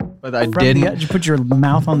But I didn't. Did you put your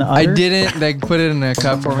mouth on the udder? I didn't. They put it in a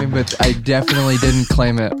cup for me, but I definitely didn't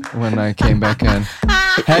claim it when I came back in.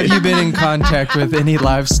 Have you been in contact with any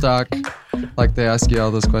livestock? Like they ask you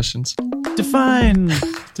all those questions. Define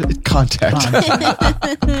Contact.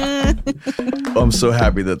 I'm so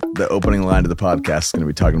happy that the opening line to the podcast is going to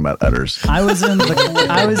be talking about udders. I was in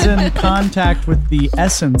contact with the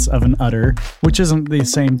essence of an udder, which isn't the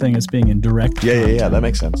same thing as being in direct. Yeah. That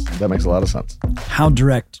makes sense. That makes a lot of sense. How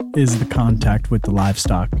direct is the contact with the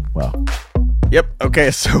livestock? Wow. Yep.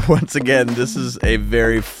 Okay. So once again, this is a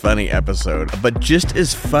very funny episode, but just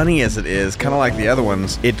as funny as it is, kind of like the other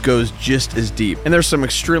ones, it goes just as deep. And there's some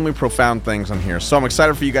extremely profound things on here. So I'm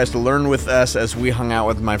excited for you guys to learn with us as we hung out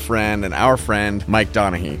with my friend and our friend, Mike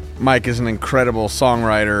Donahue. Mike is an incredible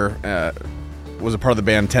songwriter, was a part of the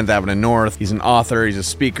band 10th Avenue North. He's an author, he's a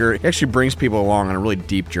speaker. He actually brings people along on a really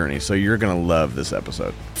deep journey, so you're going to love this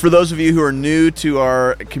episode. For those of you who are new to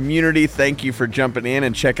our community, thank you for jumping in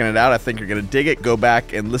and checking it out. I think you're going to dig it. Go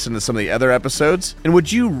back and listen to some of the other episodes. And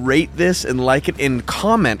would you rate this and like it and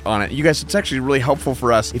comment on it? You guys, it's actually really helpful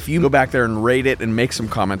for us. If you go back there and rate it and make some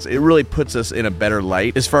comments, it really puts us in a better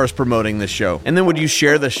light as far as promoting this show. And then would you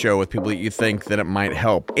share the show with people that you think that it might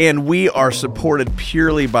help? And we are supported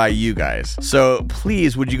purely by you guys. So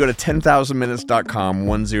please, would you go to 10,000minutes.com,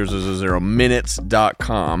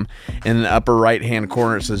 10,000minutes.com. In the upper right-hand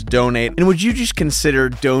corner, it says donate. And would you just consider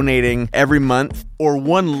donating every month or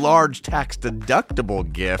one large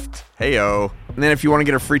tax-deductible gift? Heyo. And then if you want to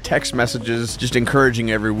get a free text messages, just encouraging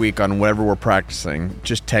every week on whatever we're practicing,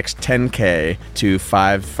 just text 10K to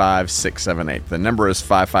 55678. The number is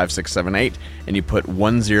 55678, and you put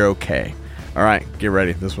 10K. All right, get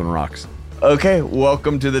ready. This one rocks. Okay,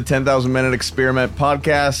 welcome to the 10,000 Minute Experiment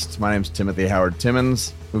podcast. My name's Timothy Howard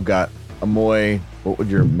Timmons. We've got Amoy. What would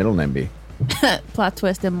your middle name be? Plot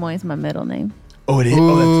twist, Amoy is my middle name. Oh, it is.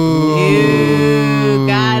 Ooh,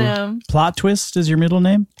 got him. Plot twist is your middle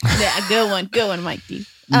name? Yeah, good one, Mike D.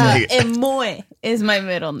 Amoy is my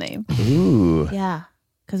middle name. Ooh. Yeah,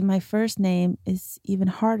 because my first name is even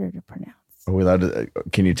harder to pronounce. Are we allowed to?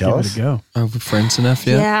 Can you tell Give us? it a go. Are we friends enough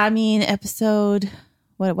yet? Yeah, I mean, episode.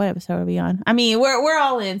 What episode are we on? I mean, we're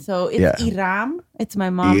all in. So it's Iram. It's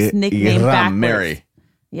my mom's nickname backwards. Mary.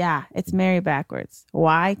 Yeah, it's Mary backwards.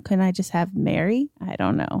 Why couldn't I just have Mary? I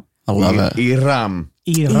don't know. I love it. Iram.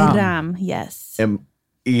 Iram, yes.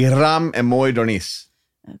 Iram Amoy Donis.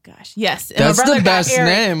 Oh gosh, yes. And That's my brother the got best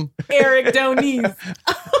name. Eric Donis.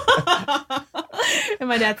 And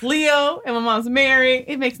my dad's Leo, and my mom's Mary.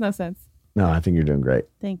 It makes no sense. No, I think you're doing great.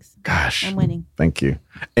 Thanks. Gosh. I'm winning. Thank you.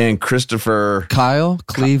 And Christopher. Kyle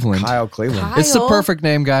Cleveland. Kyle Cleveland. Kyle. It's the perfect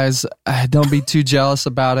name, guys. Don't be too jealous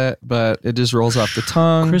about it, but it just rolls off the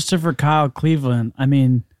tongue. Christopher Kyle Cleveland. I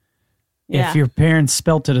mean, if your parents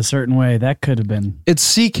spelt it a certain way, that could have been.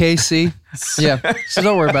 It's CKC. Yeah, so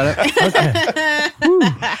don't worry about it. Okay.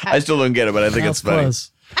 I still don't get it, but I think it's funny.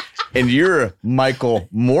 Close. And you're Michael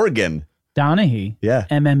Morgan. Donahue. Yeah.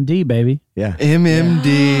 MMD, baby. Yeah.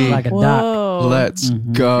 MMD. Like a duck. Whoa. Let's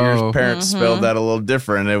If go. your parents spelled that a little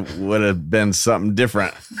different, it would have been something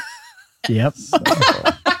different. Yep. You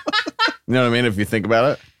know what I mean? If you think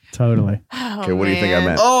about it. Totally. Oh, Okay, what do you think I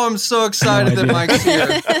meant? Oh, I'm so excited No that idea. Mike's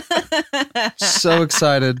here. So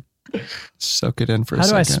excited. Soak it in for a How do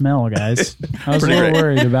second. I smell, guys? I was a Pretty little great.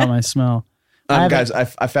 worried about my smell. Guys, I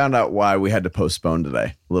found out why we had to postpone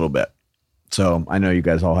today a little bit. So I know you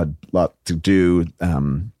guys all had a lot to do.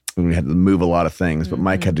 We had to move a lot of things, but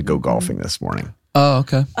Mike had to go golfing this morning. Oh,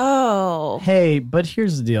 okay. Oh. Hey, but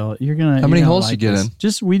here's the deal. You're gonna. How many you're gonna holes like you get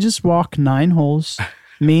this. in? We just walk 9 holes.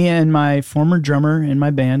 Me and my former drummer in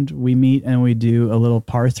my band, we meet and we do a little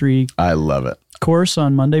par 3 I love it. course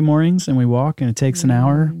on Monday mornings, and we walk, and it takes an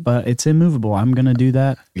hour, but it's immovable. I'm gonna do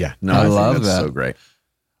that. Yeah, no, I think love that's that. so great.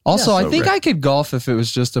 Also, Yeah, I so think great. I could golf if it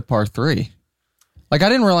was just a par 3. Like, I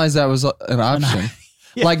didn't realize that was an option.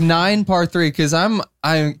 Like 9 par 3, because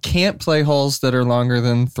I can't play holes that are longer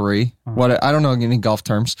than 3. What I don't know any golf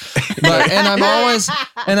terms, but and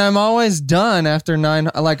I'm always done after 9.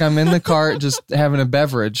 Like, I'm in the cart just having a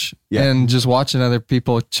beverage and just watching other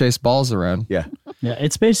people chase balls around. Yeah, Yeah,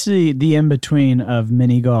 it's basically the in between of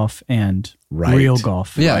mini golf and Right. real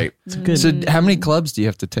golf. Yeah. Right. It's good. So, how many clubs do you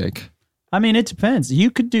have to take? I mean, it depends.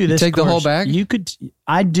 You could do this. take the whole course. bag? You could.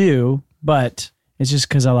 I do, but it's just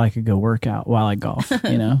because I like to go work out while I golf.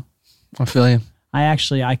 You know, I feel you.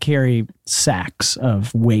 I carry sacks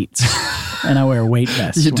of weights, and I wear a weight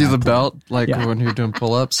vest. You when do I the play. belt like Yeah. when you're doing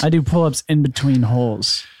pull-ups. I do pull-ups in between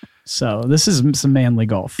holes. So this is some manly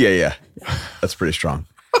golf. yeah. That's pretty strong.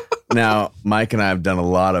 Now, Mike and I have done a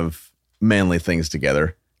lot of manly things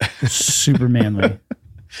together. Super manly.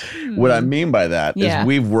 What I mean by that Yeah. is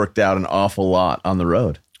we've worked out an awful lot on the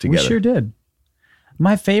road together. We sure did.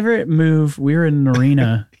 My favorite move, we were in an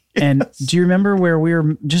arena, and do you remember where we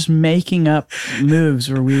were just making up moves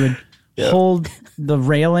where we would hold the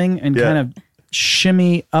railing and kind of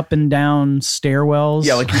shimmy up and down stairwells?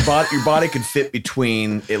 Yeah, like your body could fit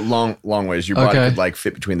between it long ways. Your body could like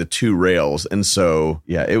fit between the two rails, and so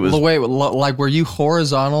it was. Wait, like were you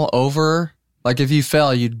horizontal over? Like if you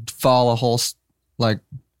fell, you'd fall a whole like.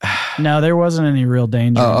 No, there wasn't any real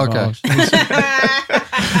danger. Oh, okay.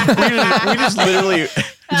 we just literally.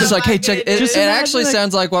 Just like, hey, check. It imagine, actually like-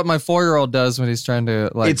 sounds like what my 4-year-old does when he's trying to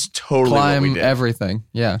like. It's totally what climb we did. everything.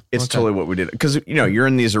 Yeah, It's totally what we did. Because, you're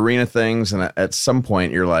in these arena things, and at some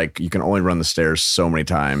point, you're like, you can only run the stairs so many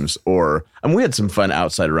times. We had some fun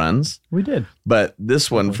outside runs. We did. But this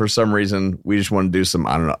one, for some reason, we just wanted to do some,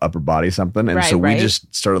 I don't know, upper body something. And so we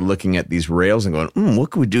just started looking at these rails and going, what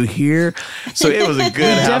can we do here? So it was a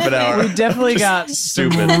good half an hour. We definitely got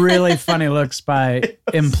stupid. some really funny looks by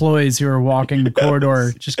employees who were walking the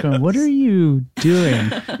corridor, just going, "What are you doing?"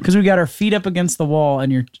 Because we got our feet up against the wall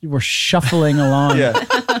and we're shuffling along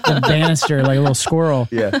the banister like a little squirrel.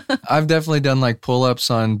 Yeah. I've definitely done like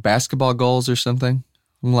pull-ups on basketball goals or something.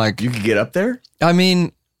 I'm like, You could get up there? I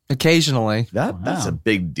mean, occasionally. That's a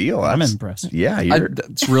big deal. I'm That's- impressed. Yeah.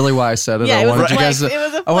 That's really why I said it. Yeah, I it was wanted you a guys. flex. It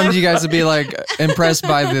was a I wanted flex. you guys to be like impressed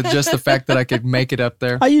by just the fact that I could make it up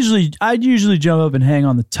there. I'd usually jump up and hang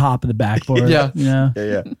on the top of the backboard. Yeah.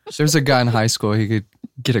 Yeah. There's a guy in high school. He could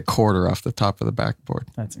get a quarter off the top of the backboard.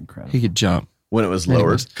 That's incredible. He could jump. When it was lowered.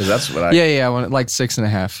 Anyways. Because that's what I... Yeah. When like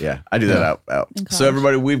 6.5. Yeah, I do that out. So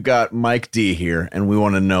everybody, we've got Mike D here, and we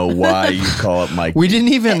want to know why you call it Mike. We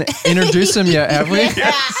didn't even introduce him yet, have we? We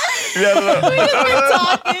just were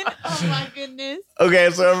talking. Oh my goodness. Okay,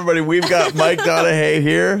 so everybody, we've got Mike Donahue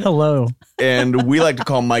here, Hello. and we like to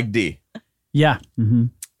call Mike D. Yeah. Mm-hmm.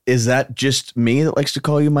 Is that just me that likes to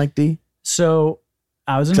call you Mike D? So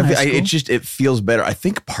I was in 'Cause high school. it feels better. I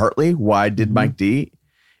think partly why I did Mike D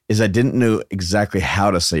is I didn't know exactly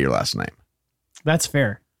how to say your last name. That's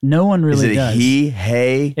fair. No one Is really it does. he,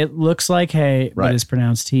 hey, It looks like hey, Right. but it's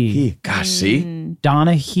pronounced he. he? Gosh, see?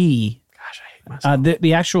 Donahue. Gosh, I hate myself.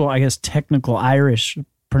 The actual, I guess, technical Irish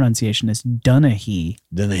pronunciation is Donahue.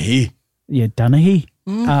 Donahue. Yeah, Donahue.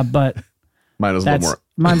 But Mine was a little that's more.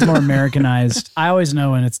 mine's more Americanized. I always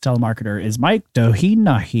know when it's telemarketer is Mike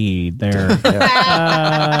Dohinahi there.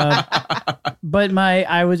 But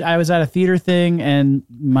I was at a theater thing, and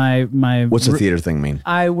my What's a theater thing mean?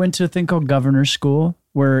 I went to a thing called Governor's School,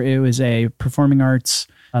 where it was a performing arts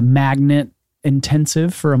magnet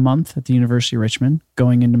intensive for a month at the University of Richmond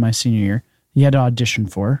going into my senior year. You had to audition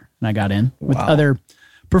for, and I got in with other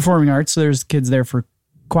performing arts. So there's kids there for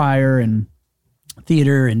choir and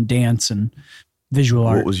theater and dance and visual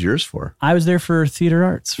art. What was yours for? I was there for theater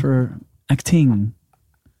arts, for acting.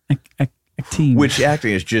 Acting. Which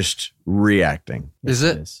acting is just reacting. Is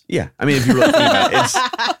it? Yeah. I mean, if you really think about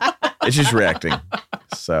it, it's just reacting.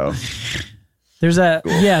 So There's a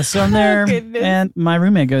yeah, so I'm there, goodness. and my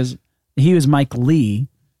roommate goes, he was Mike Lee,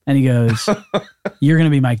 and he goes, "You're gonna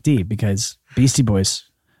be Mike D because Beastie Boys."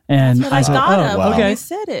 And That's what I said, thought "Oh, of when okay, you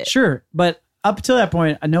said it. sure." But up till that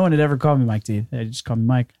point, no one had ever called me Mike D. They just called me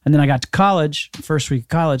Mike. And then I got to college. First week of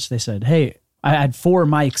college, they said, "Hey, I had 4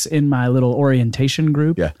 Mikes in my little orientation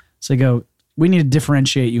group." Yeah. So they go, "We need to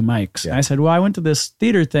differentiate you Mikes." Yeah. And I said, "Well, I went to this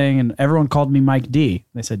theater thing, and everyone called me Mike D."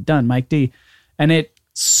 They said, "Done, Mike D." And it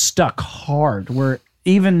stuck hard. Where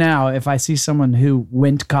even now, if I see someone who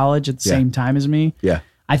went to college at the Yeah. same time as me, yeah,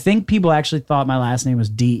 I think people actually thought my last name was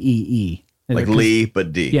D-E-E. like Lee,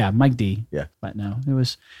 but D. Yeah, Mike D. Yeah. But no, it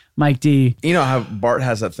was Mike D. You know how Bart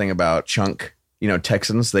has that thing about chunk? You know,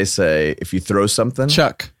 Texans, they say if you throw something,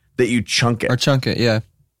 Chuck that you chunk it. or chunk it. Yeah.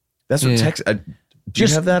 That's what Yeah. Texas. Do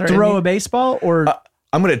Just you have that? throw Andy? a baseball or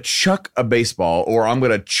I'm going to chuck a baseball, or I'm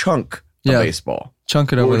going to chunk a Yeah. baseball.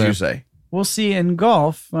 Chunk it What over would there. you say? we'll see in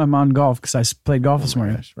golf. I'm on golf because I played golf this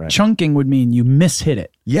morning. gosh, right. Chunking would mean you mishit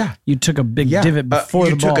it. Yeah. You took a big Yeah. divot before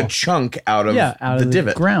you the ball. took a chunk out of, out the of the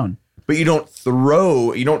divot. ground. But you don't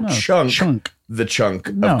throw, you don't No, chunk the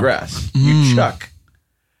chunk No. of grass. You chuck.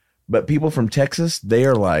 But people from Texas, they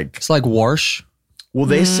are like, It's like wash. well,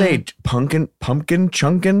 they say pumpkin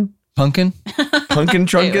chunkin, Pumpkin. pumpkin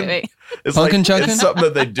chunkin. wait. It's Pumpkin like, chunkin'? It's something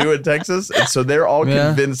that they do in Texas. And so they're all Yeah.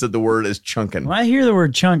 convinced that the word is chunkin. When I hear the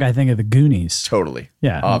word chunk, I think of the Goonies. Totally.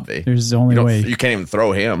 Yeah. Obvi. There's the only way. You can't even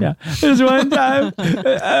throw him. Yeah. There's one time,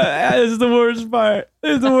 it's the worst part.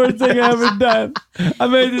 It's the worst thing I've ever done. I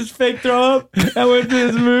made this fake throw up. I went to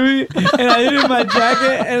this movie and I hid it in my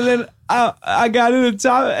jacket, and then I got in the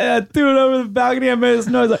top and I threw it over the balcony. I made this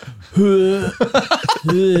noise like,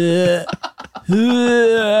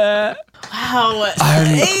 Wow.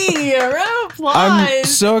 Hey, round of applause. I'm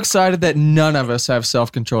so excited that none of us have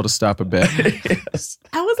self-control to stop a bit. Yes.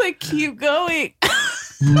 How was I keep going?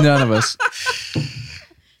 None of us.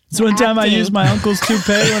 This one time I Acting. used my uncle's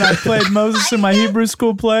toupee when I played Moses in my Hebrew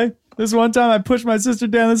school play. This one time I pushed my sister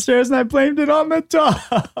down the stairs and I blamed it on the dog.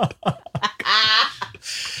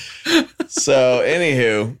 So,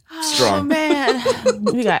 anywho, Oh, strong. man.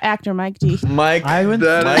 We got actor Mike D. Mike, I went-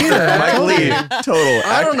 Mike Lee, total.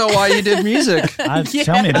 I don't know why you did music.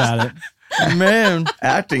 Tell me about it. Man.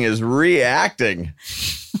 Acting is reacting.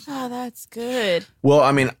 Oh, that's good. Well,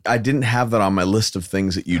 I mean, I didn't have that on my list of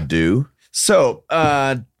things that you do. So,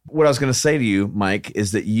 what I was going to say to you, Mike,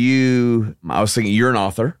 is that I was thinking you're an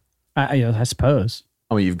author. I suppose.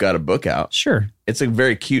 I mean, you've got a book out. Sure. It's a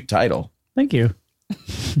very cute title. Thank you.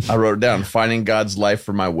 I wrote it down, Finding God's Life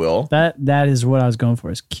for My Will. That is what I was going for.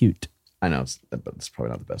 Is cute. I know, but it's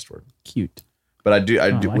probably not the best word. Cute. But I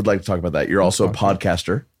would like like to talk about that. You're also a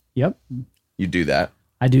podcaster. Yep. You do that.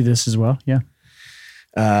 I do this as well. Yeah.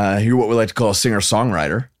 You're what we like to call a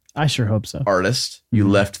singer-songwriter, I sure hope so. artist. You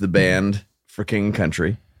left the band for King and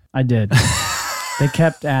Country. I did. They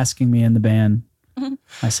kept asking me in the band.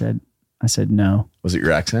 I said no. Was it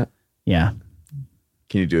your accent? Yeah.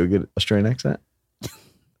 Can you do a good Australian accent?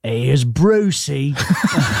 Hey, it's Brucey.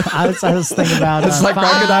 I was thinking about It's like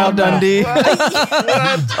Crocodile Dundee.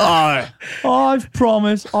 I've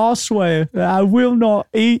promised, I swear, that I will not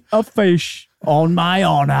eat a fish on my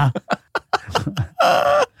honor.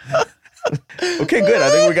 Okay, good. I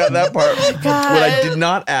think we got that part. God. What I did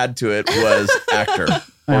not add to it was actor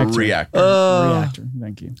or Actor. reactor. Reactor.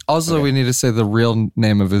 Thank you. Also, we need to say the real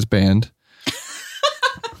name of his band.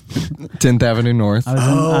 10th Avenue North.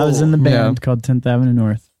 I was in the band Yeah. called 10th Avenue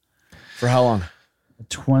North. For how long?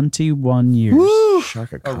 21 years.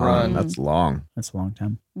 Shaka Khan. run. That's long. That's a long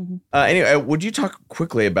time. Anyway, would you talk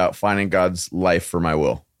quickly about Finding God's Life for My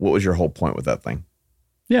Will? What was your whole point with that thing?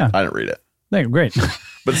 Yeah. I didn't read it, Thank you. Great.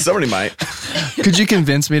 but somebody might. Could you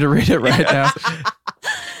convince me to read it right now?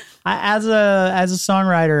 As a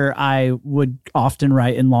songwriter, I would often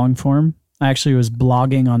write in long form. I actually was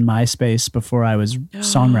blogging on MySpace before I was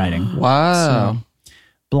songwriting. Wow.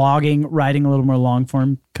 Blogging, writing a little more long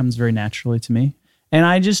form comes very naturally to me. And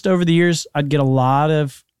I just, over the years, I'd get a lot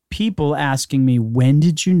of people asking me, when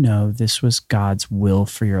did you know this was God's will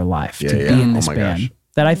for your life to Yeah, be yeah. in Oh this my band? gosh.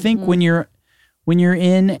 That I think when you're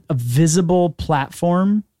in a visible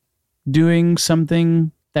platform doing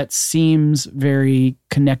something that seems very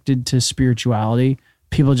connected to spirituality,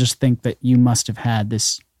 people just think that you must have had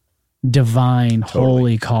this divine,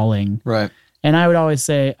 holy calling. Right. And I always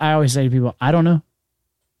say to people, I don't know.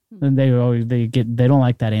 And they don't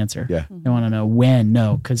like that answer. Yeah. They want to know when.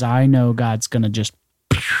 No, because I know God's gonna just.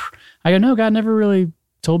 I go, no, God never really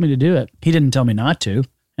told me to do it. He didn't tell me not to.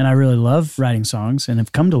 And I really love writing songs and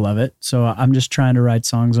have come to love it. So I'm just trying to write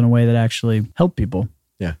songs in a way that actually help people.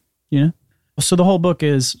 Yeah. You know. So the whole book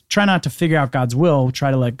is try not to figure out God's will.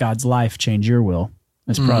 Try to let God's life change your will.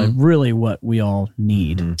 That's probably really what we all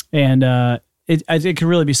need. And it could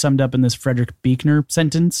really be summed up in this Frederick Buechner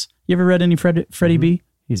sentence. You ever read any Freddie B?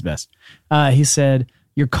 He's best. He said,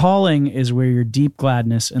 your calling is where your deep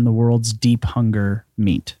gladness and the world's deep hunger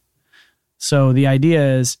meet. So the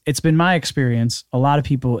idea is, it's been my experience, a lot of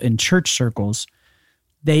people in church circles,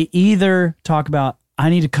 they either talk about, I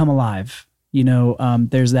need to come alive. You know,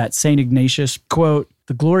 there's that St. Ignatius quote,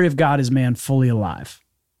 the glory of God is man fully alive.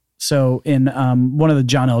 So in one of the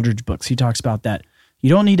John Eldridge books, he talks about that. You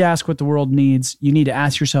don't need to ask what the world needs. You need to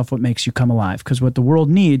ask yourself what makes you come alive, because what the world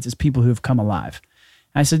needs is people who have come alive.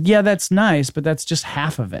 I said, yeah, that's nice, but that's just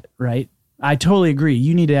half of it, right? I totally agree.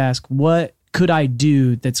 You need to ask, what could I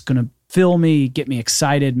do that's going to fill me, get me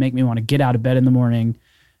excited, make me want to get out of bed in the morning,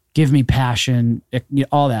 give me passion,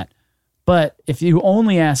 all that. But if you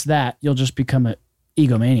only ask that, you'll just become an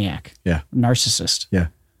egomaniac, narcissist. Yeah.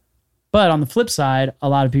 But on the flip side, a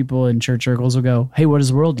lot of people in church circles will go, hey, what does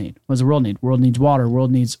the world need? What does the world need? The world needs water. The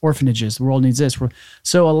world needs orphanages. The world needs this.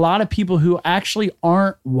 So a lot of people who actually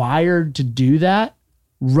aren't wired to do that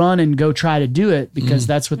run and go try to do it because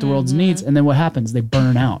that's what the world needs. And then what happens? They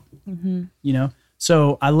burn out, you know?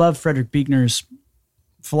 So I love Frederick Buechner's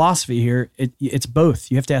philosophy here. It's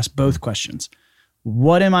both. You have to ask both questions.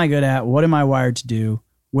 What am I good at? What am I wired to do?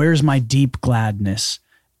 Where's my deep gladness?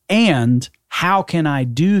 And how can I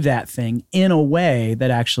do that thing in a way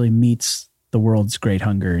that actually meets the world's great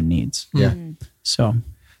hunger and needs? Yeah.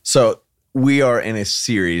 So we are in a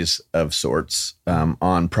series of sorts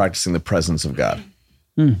on practicing the presence of God.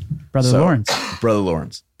 Brother Lawrence. Brother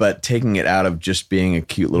Lawrence. But taking it out of just being a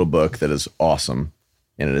cute little book that is awesome,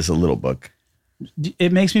 and it is a little book,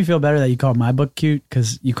 It makes me feel better that you called my book cute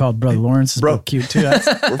because you called Brother Lawrence's book cute too. You're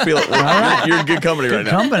in good company right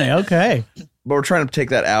now. Company, okay. But we're trying to take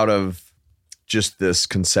that out of just this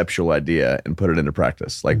conceptual idea and put it into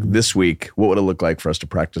practice. Like this week, what would it look like for us to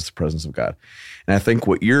practice the presence of God? And I think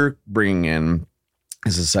what you're bringing in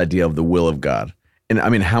is this idea of the will of God. And I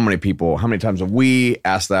mean, how many times have we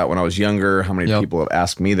asked that when I was younger? How many people have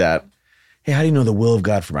asked me that? Hey, how do you know the will of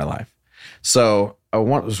God for my life? So I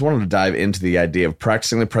just wanted to dive into the idea of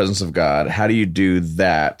practicing the presence of God. How do you do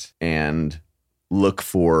that and look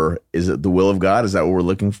for, is it the will of God? Is that what we're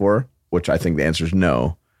looking for? Which I think the answer is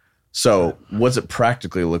no. So what's it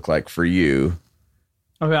practically look like for you?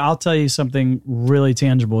 Okay, I'll tell you something really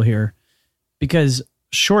tangible here. Because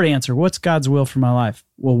short answer, what's God's will for my life?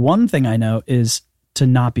 Well, one thing I know is to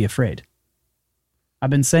not be afraid. I've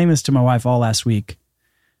been saying this to my wife all last week.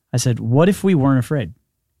 I said, what if we weren't afraid?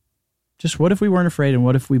 Just what if we weren't afraid, and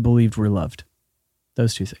what if we believed we're loved?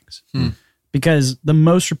 Those two things. Because the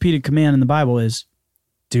most repeated command in the Bible is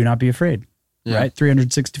do not be afraid, right?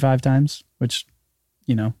 365 times, which,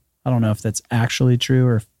 I don't know if that's actually true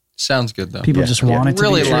or if sounds good though. People just want it to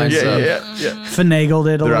really be true. lines up.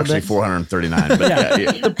 Finagled it a little bit. They're actually 439.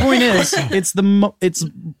 But The point is, it's it's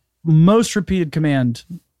most repeated command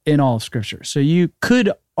in all of Scripture. So you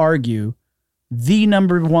could argue the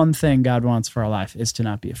number one thing God wants for our life is to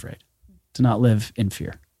not be afraid, to not live in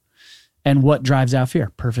fear. And what drives out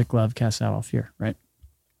fear? Perfect love casts out all fear, right?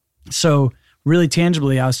 So really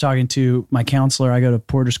tangibly, I was talking to my counselor. I go to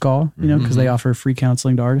Porter's Call, because they offer free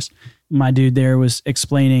counseling to artists. My dude there was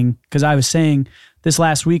explaining, because I was saying this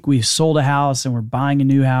last week, we sold a house and we're buying a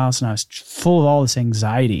new house, and I was full of all this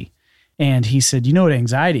anxiety. And he said, you know what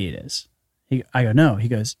anxiety it is? I go, no. He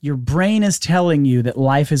goes, your brain is telling you that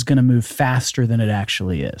life is going to move faster than it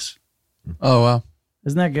actually is. Oh, wow.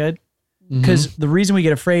 Isn't that good? Because the reason we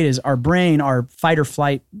get afraid is our brain, our fight or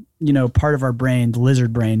flight, part of our brain, the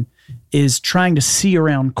lizard brain, is trying to see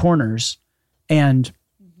around corners and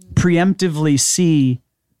preemptively see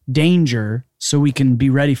danger so we can be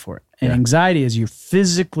ready for it. And anxiety is you're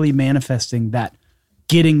physically manifesting that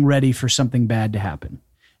getting ready for something bad to happen.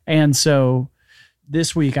 And so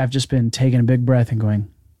this week I've just been taking a big breath and going,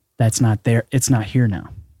 that's not there. It's not here now.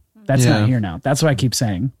 That's not here now. That's what I keep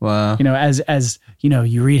saying. Wow. As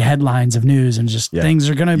you read headlines of news and just things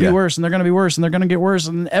are going to be worse and they're going to be worse and they're going to get worse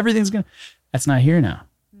and everything's going to, that's not here now.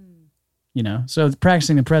 So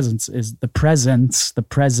practicing the presence is the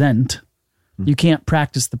present. You can't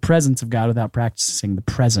practice the presence of God without practicing the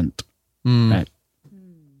present. Right?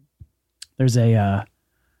 There's a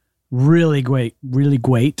really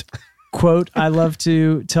great quote I love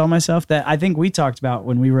to tell myself that I think we talked about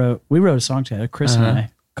when we wrote a song together, Chris and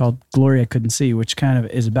I, called Glory I Couldn't See, which kind of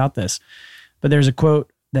is about this. But there's a quote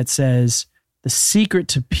that says, the secret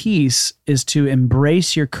to peace is to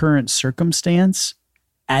embrace your current circumstance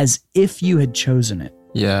as if you had chosen it.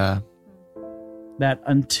 Yeah. That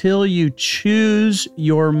until you choose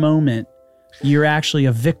your moment, you're actually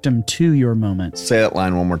a victim to your moment. Say that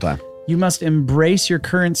line one more time. You must embrace your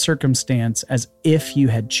current circumstance as if you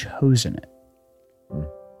had chosen it.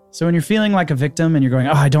 So when you're feeling like a victim and you're going,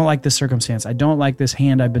 I don't like this circumstance. I don't like this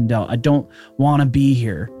hand I've been dealt. I don't want to be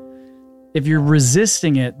here. If you're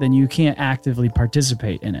resisting it, then you can't actively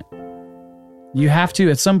participate in it. You have to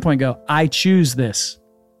at some point go, I choose this.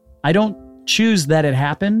 I don't choose that it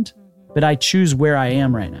happened, but I choose where I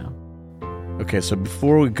am right now. Okay, so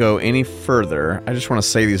before we go any further, I just want to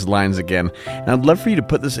say these lines again, and I'd love for you to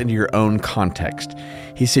put this into your own context.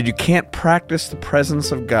 He said you can't practice the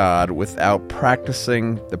presence of God without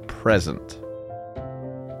practicing the present.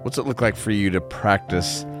 What's it look like for you to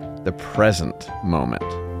practice the present moment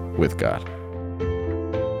with God?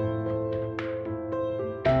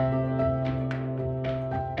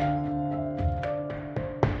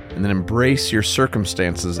 And then embrace your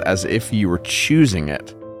circumstances as if you were choosing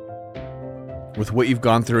it. With what you've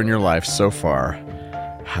gone through in your life so far,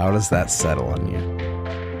 how does that settle on you?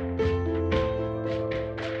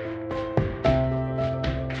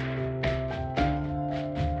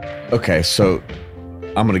 Okay, so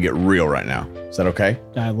I'm going to get real right now. Is that okay?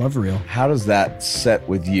 I love real. How does that set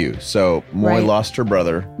with you? So Moy lost her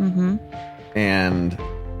brother, and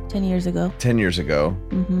 10 years ago.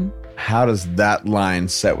 How does that line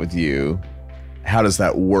set with you? How does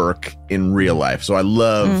that work in real life? So I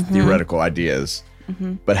love theoretical ideas,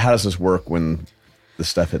 but how does this work when the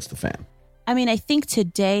stuff hits the fan? I mean, I think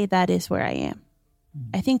today that is where I am.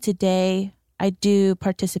 I think today I do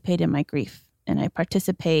participate in my grief, and I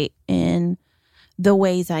participate in the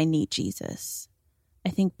ways I need Jesus. I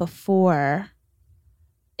think before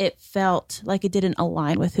it felt like it didn't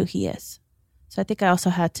align with who he is. So I think I also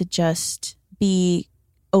had to just be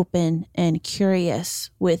open and curious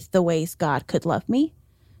with the ways God could love me.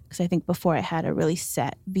 Because I think before I had a really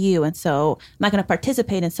set view. And so I'm not going to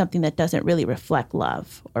participate in something that doesn't really reflect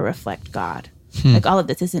love or reflect God. Like all of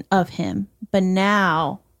this isn't of him. But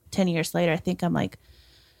now, 10 years later, I think I'm like,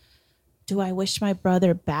 do I wish my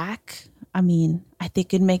brother back? I mean, I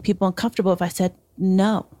think it'd make people uncomfortable if I said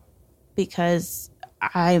no, because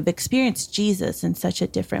I've experienced Jesus in such a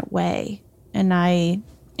different way. And I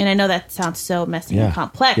know that sounds so messy and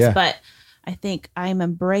complex, but I think I'm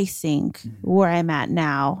embracing where I'm at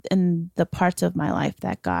now and the parts of my life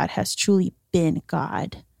that God has truly been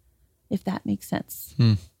God, if that makes sense.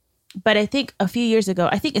 But I think a few years ago,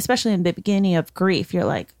 I think especially in the beginning of grief, you're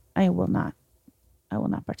like, I will not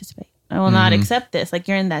participate. I will not accept this. Like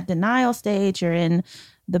you're in that denial stage, you're in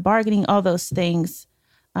the bargaining, all those things.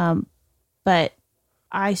 But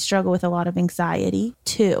I struggle with a lot of anxiety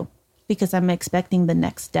too, because I'm expecting the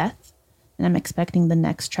next death and I'm expecting the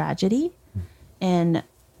next tragedy, and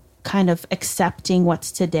kind of accepting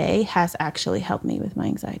what's today has actually helped me with my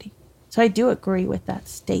anxiety. So I do agree with that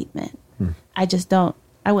statement.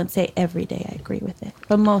 I wouldn't say every day I agree with it,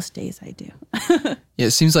 but most days I do. Yeah,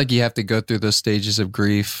 it seems like you have to go through those stages of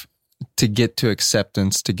grief to get to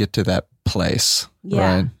acceptance, to get to that place,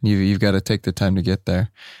 right? You've got to take the time to get there.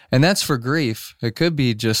 And that's for grief. It could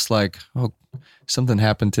be just like, oh, something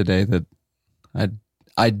happened today that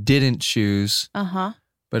I didn't choose.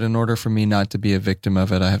 But in order for me not to be a victim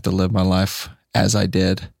of it, I have to live my life as I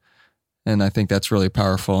did. And I think that's really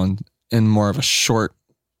powerful and in more of a short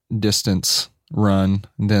distance run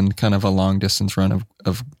than kind of a long distance run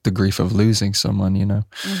of the grief of losing someone, you know?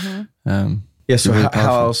 So really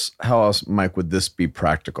how else, Mike, would this be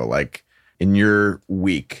practical? Like in your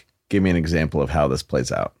week, give me an example of how this plays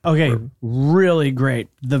out. Okay, really great.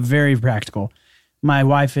 The very practical. My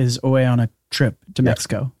wife is away on a trip to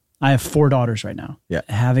Mexico. I have 4 daughters right now. Yeah.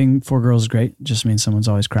 Having 4 girls is great. Just means someone's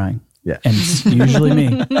always crying. Yeah. And it's usually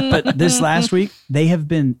me. But this last week, they have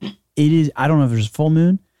been, I don't know if there's a full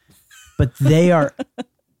moon, but they are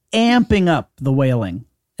amping up the wailing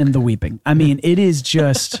and the weeping. I mean, it is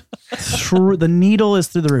just the needle is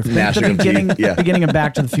through the roof. Think the beginning of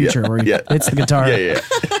Back to the Future where he hits the guitar.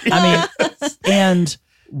 I mean, and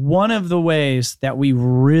one of the ways that we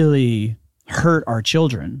really hurt our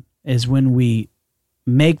children is when we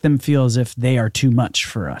make them feel as if they are too much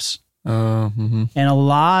for us. And a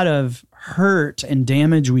lot of hurt and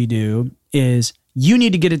damage we do is, you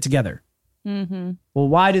need to get it together. Well,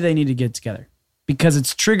 why do they need to get it together? Because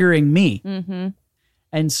it's triggering me.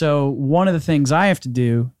 And so one of the things I have to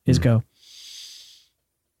do is go,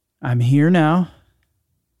 I'm here now,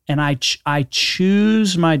 and I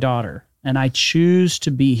choose my daughter, and I choose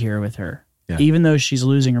to be here with her, even though she's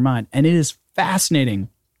losing her mind. And it is fascinating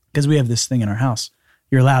because we have this thing in our house.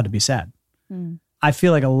 You're allowed to be sad. I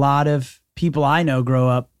feel like a lot of people I know grow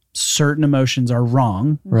up, certain emotions are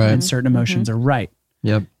wrong, and certain emotions are right.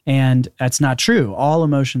 And that's not true. All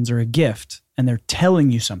emotions are a gift, and they're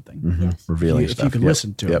telling you something. Revealing if stuff. you can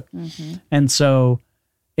listen to it. And so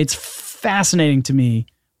it's fascinating to me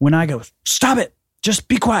when I go, stop it. Just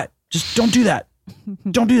be quiet. Just don't do that.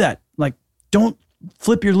 Don't do that. Like, don't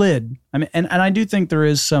flip your lid. I mean, and I do think there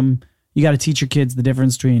is you got to teach your kids the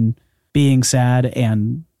difference between being sad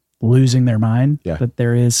and losing their mind. That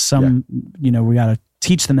there is some, we got to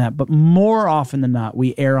teach them that. But more often than not,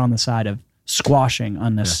 we err on the side of squashing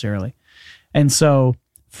unnecessarily. And so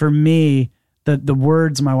for me, the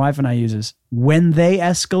words my wife and I use is, when they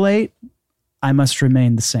escalate, I must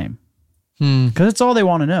remain the same. Because it's all they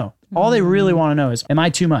want to know. All they really want to know is, am I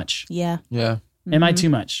too much? Yeah. Am I too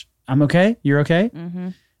much? I'm okay? You're okay?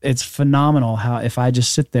 It's phenomenal how if I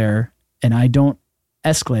just sit there and I don't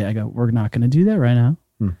escalate, I go, we're not going to do that right now.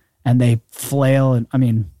 And they flail. And I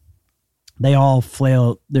mean, they all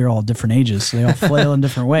flail. They're all different ages. So they all flail in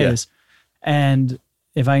different ways. And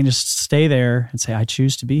if I can just stay there and say, I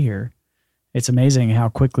choose to be here, it's amazing how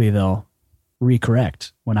quickly they'll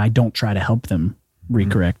recorrect when I don't try to help them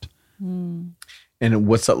recorrect. And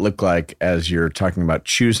what's that look like as you're talking about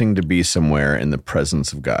choosing to be somewhere in the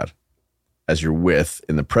presence of God? As you're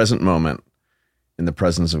in the present moment, in the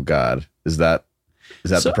presence of God, is that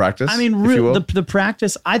the practice? I mean, the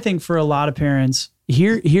practice, I think for a lot of parents,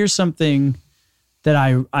 here's something that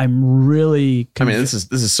I'm really. I mean, this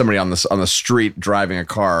is somebody on the street driving a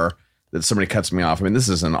car that somebody cuts me off. I mean, this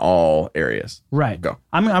is in all areas. Right. Go.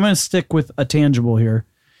 I'm going to stick with a tangible here.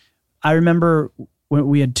 I remember when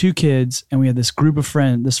we had 2 kids and we had this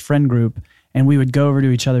friend group, and we would go over to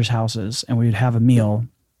each other's houses and we would have a meal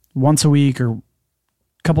once a week or a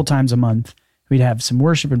couple times a month. We'd have some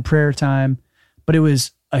worship and prayer time, but it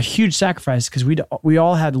was a huge sacrifice because we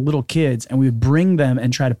all had little kids and we would bring them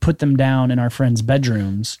and try to put them down in our friends'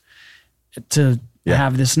 bedrooms to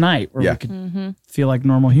have this night where we could feel like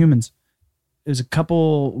normal humans. It was a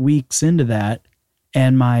couple weeks into that,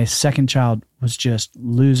 and my second child was just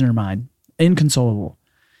losing her mind, inconsolable.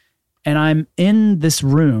 And I'm in this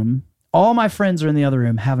room. All my friends are in the other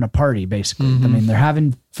room having a party, basically. I mean, they're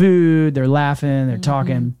having food, they're laughing, they're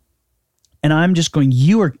talking. And I'm just going,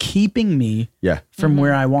 you are keeping me from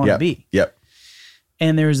where I want to be. Yep.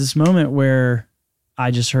 And there was this moment where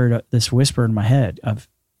I just heard this whisper in my head of,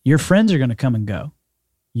 your friends are going to come and go.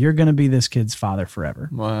 You're going to be this kid's father forever.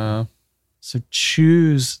 Wow. So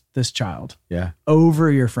choose this child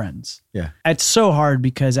over your friends. Yeah. It's so hard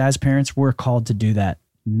because as parents, we're called to do that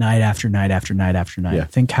night after night after night after night. Yeah.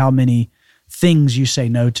 Think how many things you say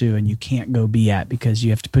no to and you can't go be at because you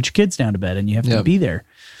have to put your kids down to bed and you have to be there.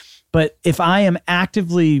 But if I am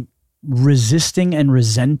actively resisting and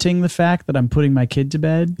resenting the fact that I'm putting my kid to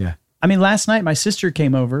bed. Yeah. I mean, last night my sister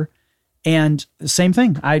came over and same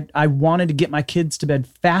thing. I wanted to get my kids to bed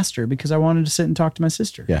faster because I wanted to sit and talk to my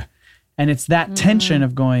sister. Yeah. And it's that tension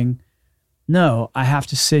of going, no, I have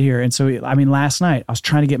to sit here. And so, I mean, last night I was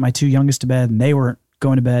trying to get my two youngest to bed and they weren't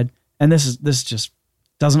going to bed. And this just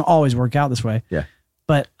doesn't always work out this way. Yeah.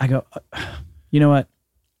 But I go, you know what?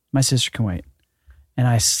 My sister can wait. And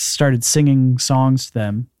I started singing songs to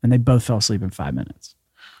them and they both fell asleep in 5 minutes.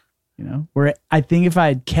 You know, where I think if I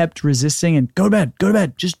had kept resisting and go to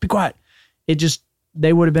bed, just be quiet.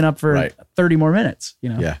 They would have been up for 30 more minutes, you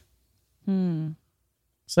know? Yeah.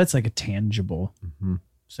 So that's like a tangible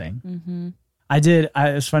thing.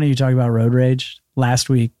 It's funny you talk about road rage. Last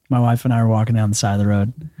week, my wife and I were walking down the side of the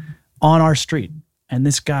road on our street. And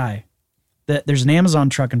this guy, there's an Amazon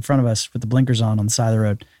truck in front of us with the blinkers on the side of the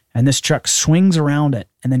road. And this truck swings around it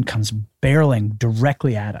and then comes barreling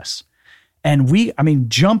directly at us. And we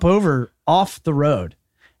jump over off the road.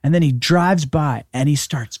 And then he drives by and he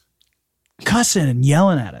starts cussing and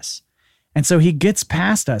yelling at us. And so he gets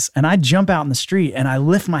past us and I jump out in the street and I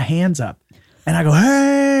lift my hands up and I go,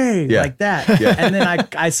 hey, like that. Yeah. And then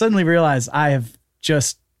I suddenly realize I have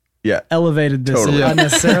just elevated this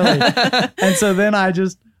unnecessarily. And so then I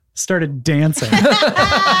just started dancing.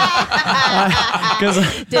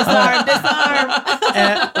 Disarm.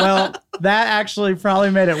 Well, that actually probably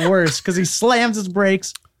made it worse because he slams his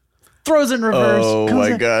brakes, throws it in reverse. Oh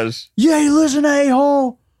my gosh. Yeah, listen,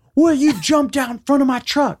 a-hole. Well, you jumped out in front of my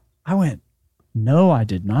truck. I went, no, I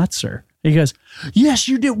did not, sir. He goes, yes,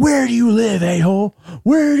 you did. Where do you live, a-hole?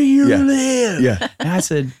 Where do you live? Yeah. And I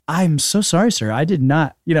said, I'm so sorry, sir. I did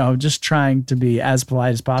not, just trying to be as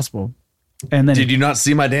polite as possible. And then did you not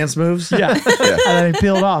see my dance moves? Yeah. And then he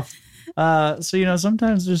peeled off. So,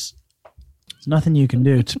 sometimes there's nothing you can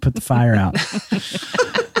do to put the fire out.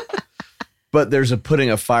 But there's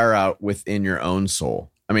putting a fire out within your own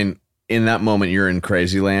soul. I mean, in that moment, you're in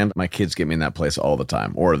crazy land. My kids get me in that place all the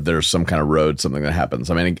time. Or there's some kind of road, something that happens.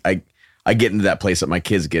 I mean, I get into that place that my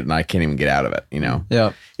kids get and I can't even get out of it,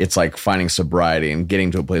 Yeah. It's like finding sobriety and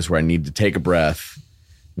getting to a place where I need to take a breath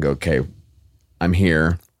and go, okay, I'm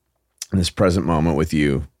here in this present moment with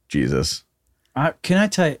you, Jesus. Can I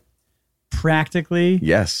tell you, practically,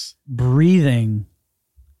 yes, breathing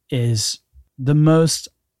is the most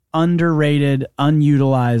underrated,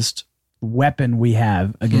 unutilized weapon we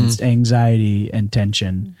have against anxiety and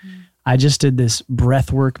tension. I just did this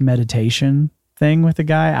breathwork meditation thing with a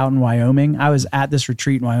guy out in Wyoming. I was at this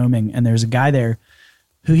retreat in Wyoming and there's a guy there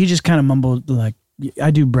who he just kind of mumbled like,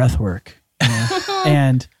 I do breath work.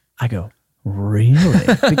 And I go, really?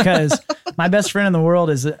 Because my best friend in the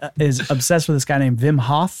world is obsessed with this guy named Wim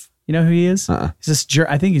Hof. You know who he is? He's this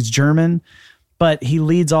I think he's German, but he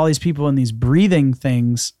leads all these people in these breathing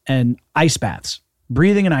things and ice baths.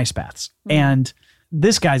 Breathing and ice baths. And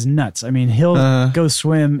this guy's nuts. I mean, he'll go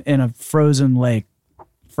swim in a frozen lake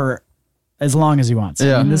for as long as he wants.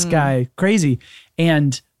 Yeah. I mean, this guy, crazy.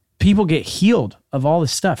 And people get healed of all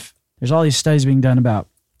this stuff. There's all these studies being done about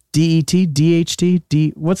DET,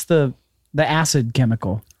 DHT, what's the acid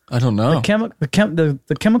chemical? I don't know.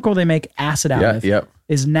 The chemical they make acid out of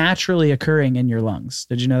is naturally occurring in your lungs.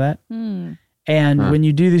 Did you know that? And when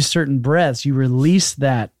you do these certain breaths, you release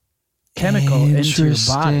that chemical into your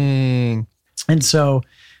body. And so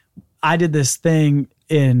I did this thing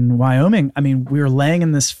in Wyoming. I mean, we were laying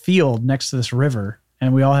in this field next to this river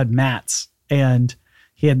and we all had mats and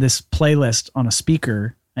he had this playlist on a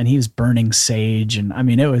speaker and he was burning sage. And I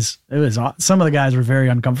mean, it was, some of the guys were very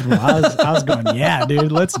uncomfortable. I was going, yeah,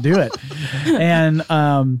 dude, let's do it. And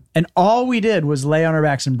all we did was lay on our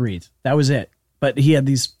backs and breathe. That was it. But he had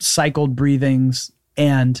these cycled breathings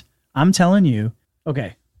and I'm telling you,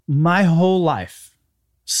 okay, my whole life,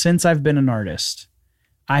 since I've been an artist,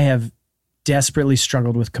 I have desperately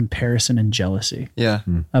struggled with comparison and jealousy Yeah.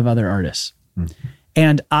 of other artists.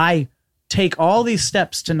 And I take all these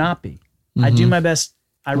steps to not be. I do my best.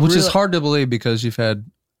 Which is hard to believe because you've had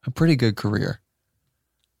a pretty good career.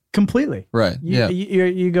 Completely. Right. You,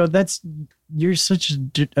 you go, you're such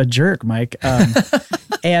a jerk, Mike.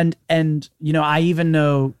 And I even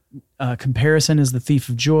know comparison is the thief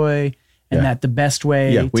of joy, and that the best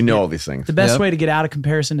way. Yeah, we know all these things. The best way to get out of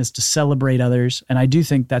comparison is to celebrate others. And I do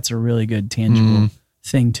think that's a really good, tangible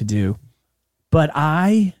thing to do. But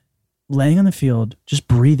laying on the field, just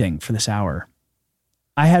breathing for this hour,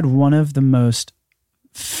 I had one of the most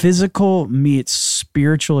physical meets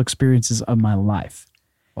spiritual experiences of my life.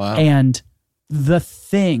 Wow. And the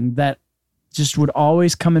thing that just would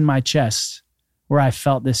always come in my chest where I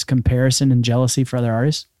felt this comparison and jealousy for other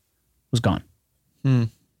artists was gone. And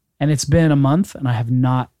it's been a month and I have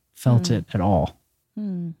not felt it at all.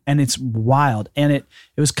 And it's wild. And it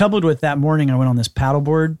was coupled with that morning I went on this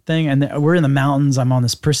paddleboard thing, and we're in the mountains. I'm on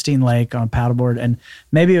this pristine lake on a paddleboard, and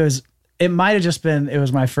maybe it might have just been, it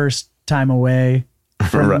was my first time away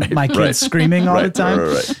from my kids screaming all the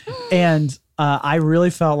time. And I really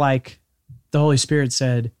felt like the Holy Spirit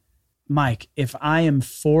said, Mike, if I am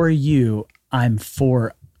for you, I'm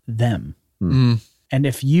for them. And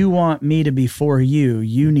if you want me to be for you,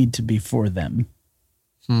 you need to be for them.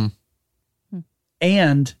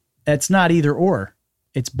 And it's not either or,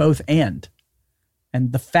 it's both and.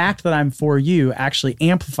 And the fact that I'm for you actually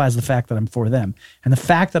amplifies the fact that I'm for them. And the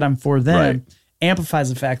fact that I'm for them amplifies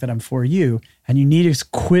the fact that I'm for you. And you need to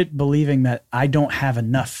quit believing that I don't have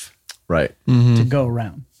enough to go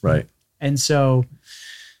around. And so,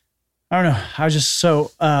 I don't know. I was just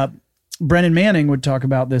Brennan Manning would talk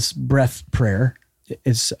about this breath prayer.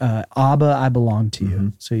 It's Abba, I belong to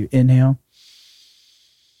you. So you inhale.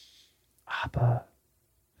 Abba,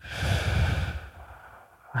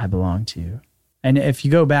 I belong to you. And if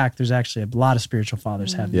you go back, there's actually a lot of spiritual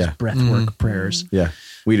fathers have these breath work prayers. Yeah.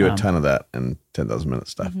 We do a ton of that in 10,000 Minute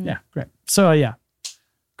stuff. Yeah, great. So,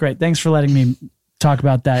 great. Thanks for letting me talk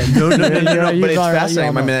about that. No, but it's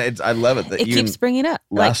fascinating. I mean, I love it that it keeps bringing up.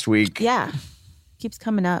 Last week. Yeah. Keeps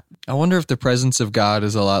coming up. I wonder if the presence of God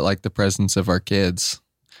is a lot like the presence of our kids.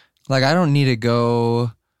 Like, I don't need to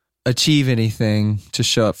go achieve anything to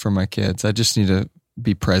show up for my kids. I just need to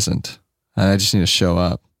be present. I just need to show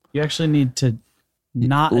up. You actually need to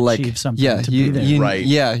not achieve something to be there.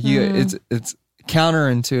 It's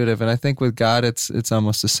counterintuitive. And I think with God, it's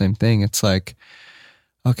almost the same thing. It's like,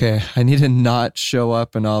 okay, I need to not show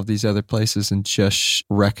up in all of these other places and just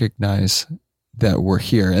recognize that we're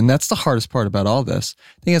here. And that's the hardest part about all this.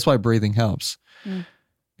 I think that's why breathing helps,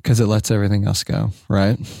 because it lets everything else go,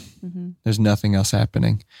 right? There's nothing else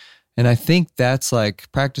happening. And I think that's like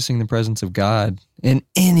practicing the presence of God in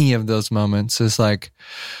any of those moments is like,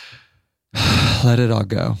 let it all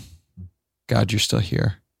go. God, you're still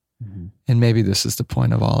here. And maybe this is the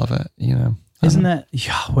point of all of it, you know? Isn't that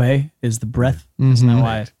Yahweh is the breath? Isn't that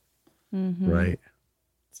why? Right.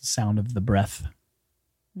 It's the sound of the breath.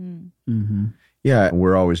 Yeah,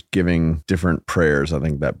 we're always giving different prayers. I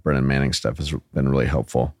think that Brennan Manning stuff has been really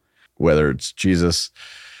helpful. Whether it's Jesus,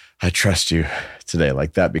 I trust you today,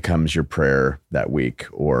 like that becomes your prayer that week,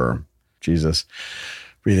 or Jesus,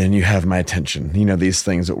 breathe in, you have my attention. You know, these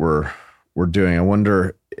things that we're doing. I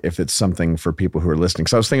wonder if it's something for people who are listening.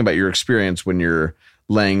 So I was thinking about your experience when you're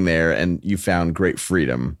laying there and you found great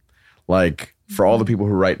freedom. Like for all the people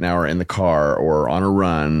who right now are in the car or on a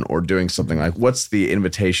run or doing something, like what's the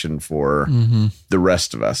invitation for the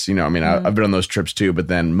rest of us? You know, I mean, I've been on those trips too, but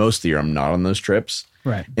then most of the year I'm not on those trips.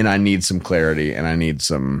 Right. And I need some clarity and I need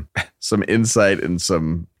some insight and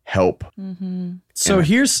some help. So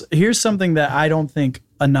here's something that I don't think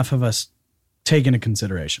enough of us take into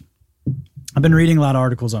consideration. I've been reading a lot of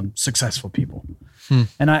articles on successful people.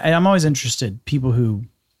 And I'm always interested, people who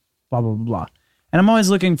blah, blah, blah, blah. And I'm always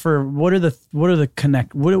looking for what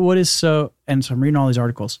is so, and so I'm reading all these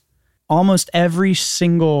articles. Almost every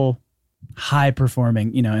single high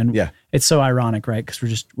performing, you know, and it's so ironic, right?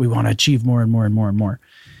 Because we want to achieve more and more and more and more.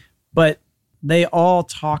 But they all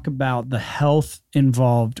talk about the health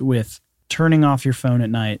involved with turning off your phone at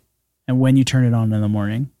night and when you turn it on in the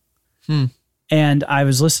morning. And I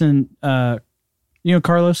was listening,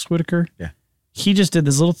 Carlos Whitaker? Yeah. He just did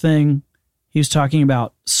this little thing. He was talking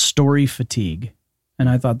about story fatigue. And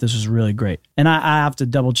I thought this was really great. And I have to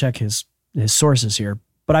double check his sources here,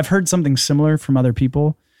 but I've heard something similar from other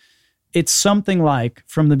people. It's something like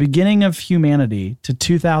from the beginning of humanity to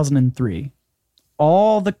 2003,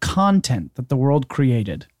 all the content that the world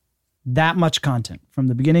created, that much content from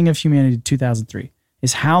the beginning of humanity to 2003,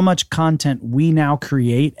 is how much content we now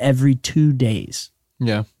create every 2 days,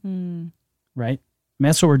 Yeah. right? I mean,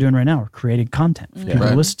 that's what we're doing right now. We're creating content for people to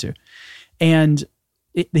Right. listen to. And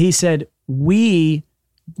he said, we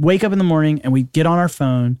wake up in the morning and we get on our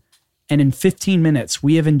phone, and in 15 minutes,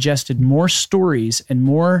 we have ingested more stories and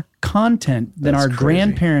more content than That's our crazy.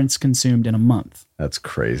 grandparents consumed in a month. That's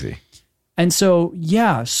crazy. And so,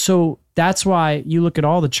 yeah, so that's why you look at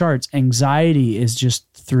all the charts, anxiety is just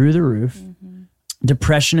through the roof.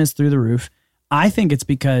 Depression is through the roof. I think it's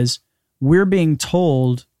because we're being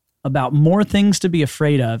told about more things to be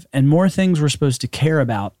afraid of and more things we're supposed to care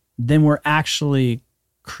about than we're actually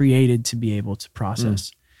created to be able to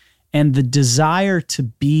process. And the desire to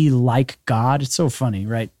be like God, it's so funny,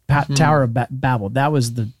 right? Tower of Babel, that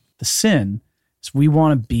was the sin. So we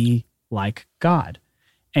want to be like God.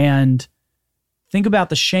 And think about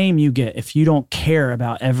the shame you get if you don't care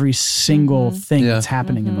about every single thing Yeah. that's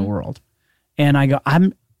happening in the world. And I go,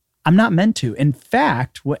 I'm not meant to. In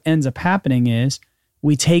fact, what ends up happening is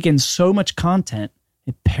we take in so much content,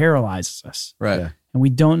 it paralyzes us. Right. Yeah. And we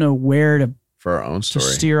don't know where to For our own story.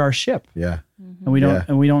 steer our ship. Yeah. And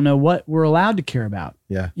we don't know what we're allowed to care about.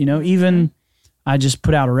 Yeah. You know, even I just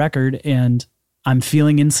put out a record and I'm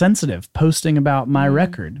feeling insensitive posting about my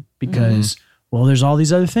record because, well, there's all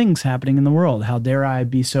these other things happening in the world. How dare I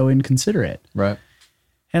be so inconsiderate? Right.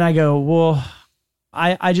 And I go, well,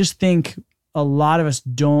 I just think a lot of us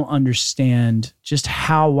don't understand just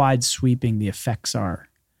how wide sweeping the effects are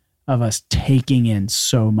of us taking in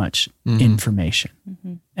so much information.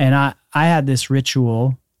 And I had this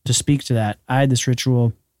ritual to speak to that. I had this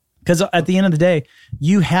ritual because at the end of the day,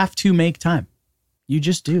 you have to make time. You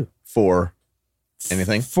just do. For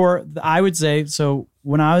anything? I would say, so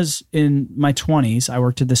when I was in my 20s, I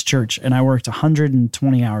worked at this church and I worked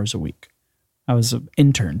 120 hours a week. I was an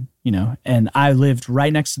intern, you know, and I lived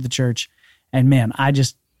right next to the church. And man, I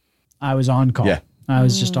was on call. Yeah. I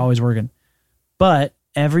was just always working. But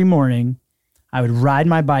every morning I would ride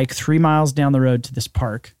my bike 3 miles down the road to this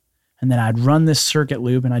park. And then I'd run this circuit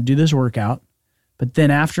loop and I'd do this workout. But then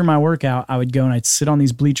after my workout, I would go and I'd sit on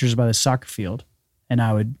these bleachers by the soccer field and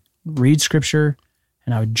I would read scripture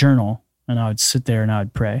and I would journal and I would sit there and I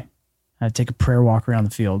would pray. I'd take a prayer walk around the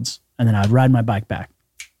fields and then I'd ride my bike back.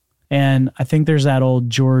 And I think there's that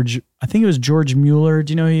old I think it was George Mueller.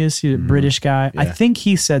 Do you know who he is? He's a British guy. Yeah. I think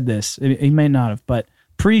he said this. He may not have, but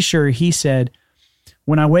pretty sure he said,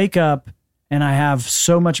 when I wake up and I have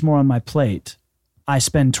so much more on my plate, I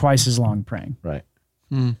spend twice as long praying. Right.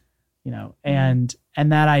 You know, and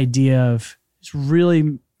that idea of just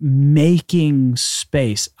really making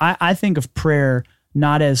space. I think of prayer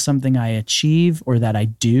not as something I achieve or that I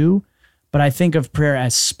do, but I think of prayer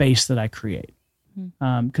as space that I create.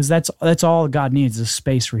 Because that's all God needs is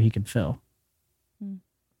space where he can fill.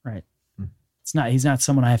 Right. He's not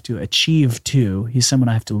someone I have to achieve to, he's someone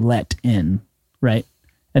I have to let in. Right.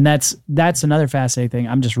 And that's another fascinating thing.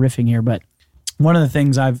 I'm just riffing here, but one of the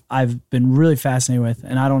things I've been really fascinated with,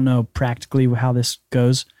 and I don't know practically how this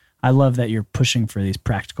goes. I love that you're pushing for these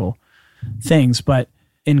practical things, but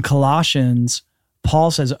in Colossians,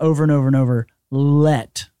 Paul says over and over and over,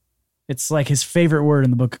 let. It's like his favorite word in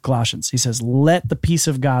the book of Colossians. He says, let the peace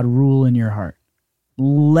of God rule in your heart.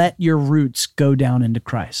 Let your roots go down into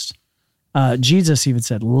Christ. Jesus even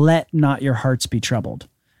said, let not your hearts be troubled.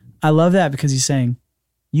 I love that because he's saying,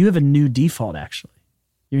 you have a new default, actually.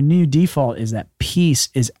 Your new default is that peace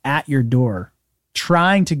is at your door,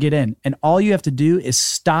 trying to get in. And all you have to do is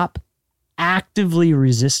stop actively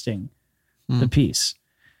resisting the peace.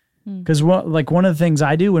 Because one of the things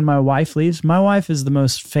I do when my wife leaves, my wife is the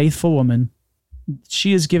most faithful woman.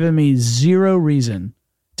 She has given me zero reason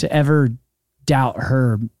to ever doubt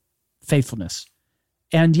her faithfulness.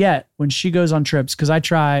 And yet, when she goes on trips, because I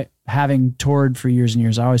try, having toured for years and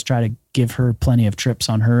years, I always try to give her plenty of trips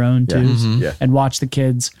on her own too, Yeah. and watch the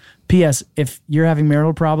kids. P.S. If you're having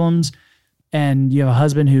marital problems and you have a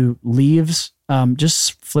husband who leaves,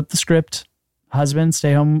 just flip the script. Husband,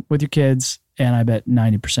 stay home with your kids, and I bet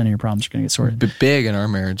 90% of your problems are going to get sorted. Big in our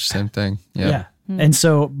marriage, same thing. Yeah. And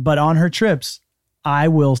so, but on her trips, I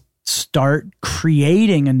will start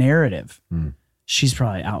creating a narrative. She's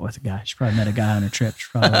probably out with a guy. She probably met a guy on her trip. She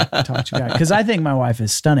probably talked to a guy. Because I think my wife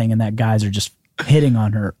is stunning and that guys are just hitting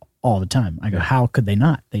on her all the time. I go, how could they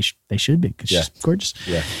not? They should be because she's gorgeous.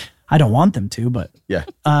 Yeah. I don't want them to, but Yeah.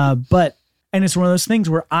 and it's one of those things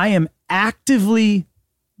where I am actively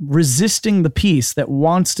resisting the peace that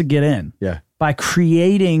wants to get in. Yeah. By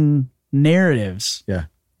creating narratives. Yeah.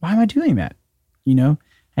 Why am I doing that? You know?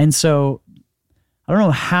 And so I don't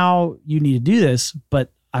know how you need to do this,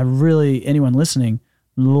 but I really, anyone listening,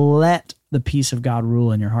 let the peace of God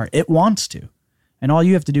rule in your heart. It wants to. And all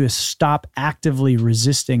you have to do is stop actively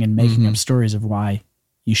resisting and making up stories of why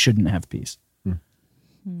you shouldn't have peace.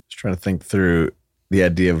 Just trying to think through the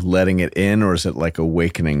idea of letting it in, or is it like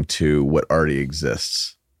awakening to what already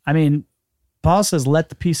exists? I mean, Paul says, let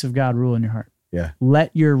the peace of God rule in your heart. Yeah.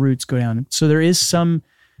 Let your roots go down. So there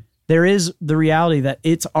is the reality that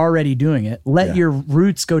it's already doing it. Let your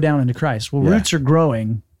roots go down into Christ. Well, roots are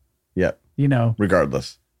growing, Yep.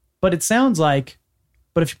 Regardless. But it sounds like,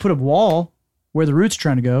 but if you put a wall where the roots are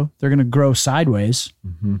trying to go, they're going to grow sideways.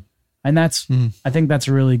 Mm-hmm. And I think that's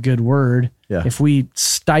a really good word. Yeah. If we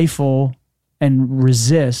stifle and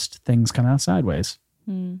resist, things come out sideways.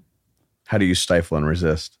 How do you stifle and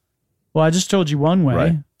resist? Well, I just told you one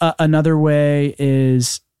way. Right. Another way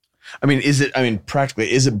is,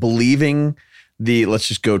 practically, is it believing let's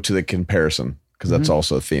just go to the comparison, because that's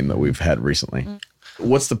also a theme that we've had recently.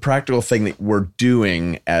 What's the practical thing that we're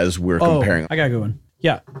doing as we're comparing? I got a good one.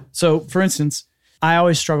 Yeah. So for instance, I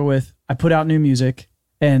always struggle with, I put out new music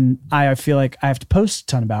and I feel like I have to post a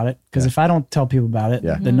ton about it, because if I don't tell people about it,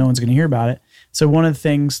 then no one's going to hear about it. So one of the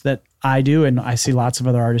things that I do, and I see lots of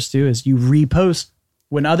other artists do, is you repost.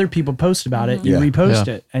 When other people post about it, you repost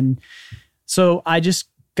it. And so I just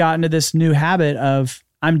got into this new habit of,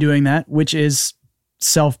 I'm doing that, which is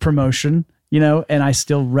self-promotion, and I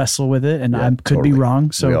still wrestle with it, and I could be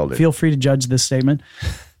wrong. So feel free to judge this statement.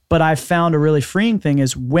 But I found a really freeing thing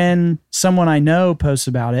is when someone I know posts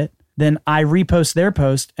about it, then I repost their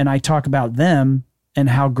post and I talk about them and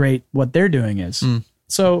how great what they're doing is.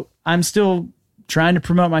 So I'm still trying to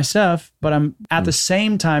promote my stuff, but I'm at the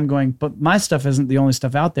same time going, but my stuff isn't the only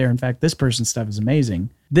stuff out there. In fact, this person's stuff is amazing.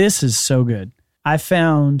 This is so good. I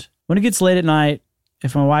found when it gets late at night,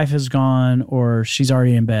 if my wife is gone or she's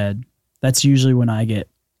already in bed, that's usually when I get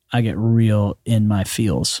real in my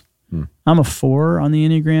feels. I'm a 4 on the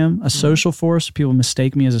Enneagram, a social 4. So people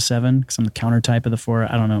mistake me as a 7 because I'm the counter type of the 4.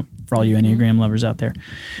 I don't know, for all you Enneagram lovers out there.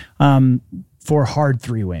 4 hard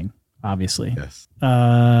 3-wing, obviously. Yes.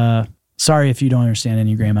 Sorry if you don't understand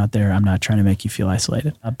Enneagram out there. I'm not trying to make you feel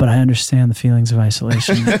isolated, but I understand the feelings of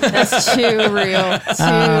isolation. That's too real.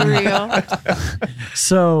 Too real.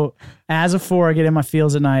 So as a 4, I get in my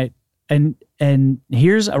feels at night. And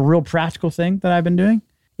here's a real practical thing that I've been doing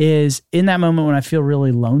is in that moment when I feel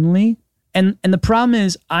really lonely. And the problem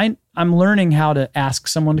is I'm learning how to ask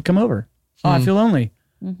someone to come over. Oh, I feel lonely.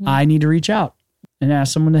 I need to reach out and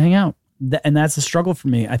ask someone to hang out. And that's a struggle for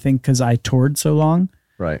me, I think, because I toured so long.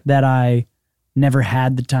 Right. That I never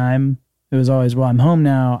had the time. It was always, well, I'm home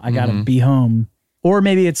now. I got to be home. Or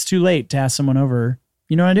maybe it's too late to ask someone over.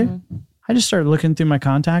 You know what I do? I just started looking through my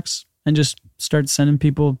contacts and just started sending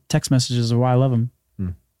people text messages of why I love them.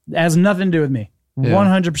 It has nothing to do with me.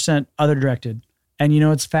 100% other directed. And you know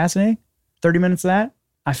what's fascinating? 30 minutes of that,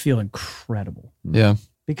 I feel incredible. Yeah.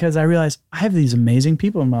 Because I realize I have these amazing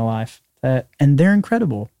people in my life and they're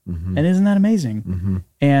incredible. And isn't that amazing?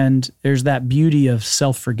 And there's that beauty of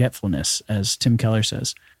self-forgetfulness, as Tim Keller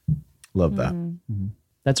says. Love that.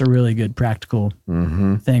 That's a really good practical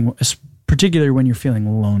thing, particularly when you're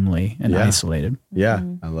feeling lonely and isolated. Yeah,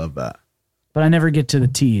 I love that. But I never get to the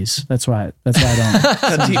T's. That's why I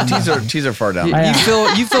don't. T's are far down.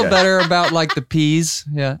 You feel better about like the P's.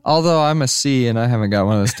 Yeah. Although I'm a C and I haven't got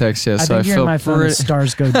one of those texts yet, so I think feel my phone is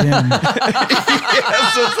stars go dim.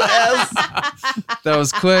 That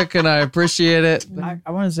was quick and I appreciate it.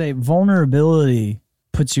 I want to say vulnerability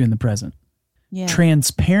puts you in the present. Yeah.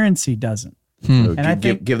 Transparency doesn't. And I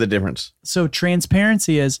think give the difference. So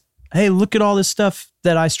transparency is, hey, look at all this stuff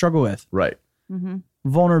that I struggle with. Right.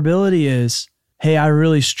 Vulnerability is, hey, I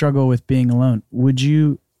really struggle with being alone. Would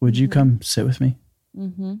you come sit with me?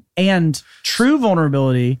 And true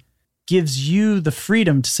vulnerability gives you the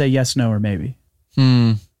freedom to say yes, no, or maybe.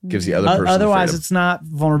 Gives the other person otherwise the freedom. it's not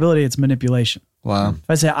vulnerability, it's manipulation. Wow. If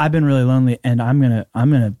I say I've been really lonely and I'm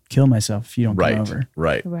gonna kill myself if you don't come over.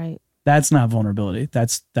 Right. That's not vulnerability.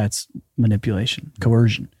 That's manipulation,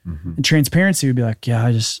 coercion. And transparency would be like,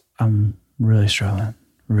 yeah, I'm really struggling.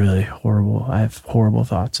 Really horrible. I have horrible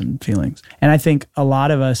thoughts and feelings. And I think a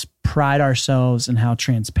lot of us pride ourselves in how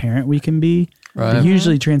transparent we can be. Right. But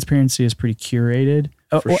usually transparency is pretty curated.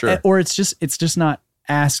 For sure. Or it's just not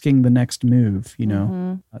asking the next move, you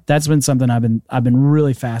know. That's been something I've been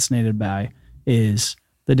really fascinated by, is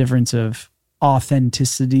the difference of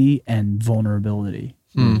authenticity and vulnerability.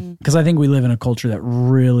 Because I think we live in a culture that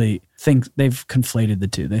really thinks they've conflated the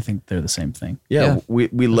two. They think they're the same thing. Yeah. We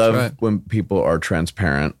love when people are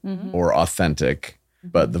transparent or authentic,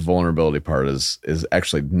 but the vulnerability part is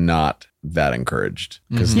actually not that encouraged.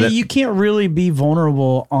 Because you can't really be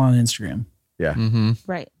vulnerable on Instagram. Yeah.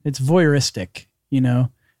 Right. It's voyeuristic, you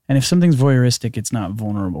know? And if something's voyeuristic, it's not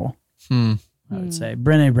vulnerable. I would say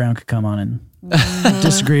Brené Brown could come on and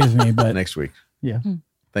disagree with me, but Next week. yeah.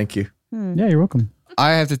 Thank you. Yeah, you're welcome.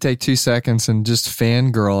 I have to take 2 seconds and just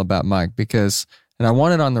fangirl about Mike and I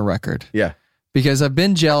want it on the record Yeah. because I've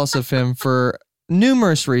been jealous of him for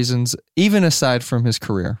numerous reasons, even aside from his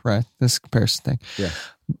career, right? This comparison thing. Yeah.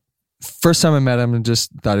 First time I met him and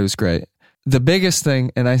just thought he was great. The biggest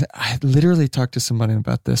thing, and I literally talked to somebody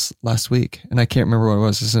about this last week, and I can't remember what it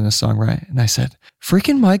was. It's in a song, right? And I said,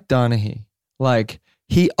 freaking Mike Donahue, like,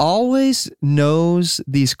 he always knows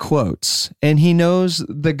these quotes, and he knows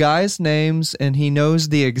the guys' names, and he knows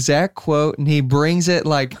the exact quote, and he brings it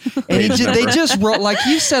like, and they just wrote, like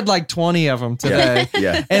you said, like 20 of them today.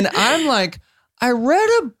 Yeah. And I'm like, I read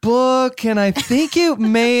a book and I think it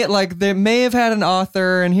they may have had an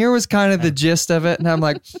author, and here was kind of the gist of it. And I'm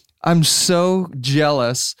like, I'm so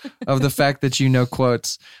jealous of the fact that you know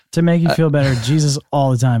quotes. To make you feel better, Jesus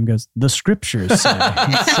all the time goes, the scriptures say.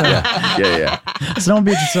 So, Yeah. so don't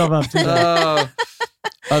beat yourself up too much.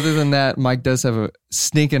 Other than that, Mike does have a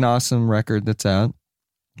sneaking awesome record that's out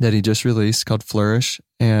that he just released called Flourish.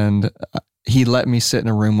 And he let me sit in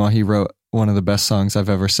a room while he wrote one of the best songs I've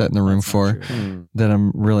ever sat in the room for that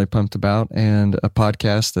I'm really pumped about, and a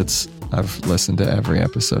podcast I've listened to every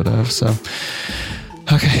episode of. So,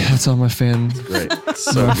 okay, that's all my Great.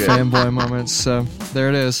 So good. fanboy moments. So there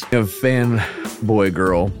it is. You have fanboy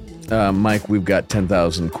girl. Mike, we've got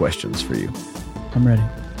 10,000 questions for you. I'm ready.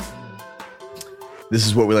 This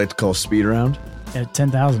is what we like to call speed round. At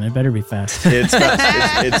 10,000, it better be fast. It's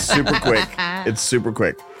fast. It's super quick. It's super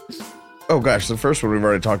quick. Oh gosh, the first one we've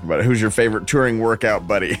already talked about. Who's your favorite touring workout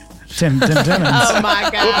buddy? Tim Timmons. Oh my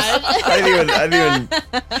God.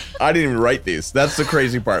 I didn't even write these. That's the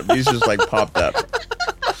crazy part. These just like popped up.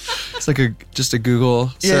 It's like just a Google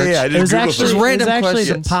search. Yeah. I It did was Google actually, search. random the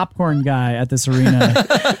questions. popcorn guy at this arena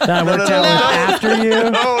that I worked out with after you.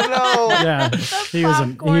 Oh no. Yeah, he was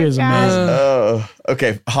popcorn guy. amazing.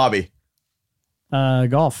 Okay. Hobby.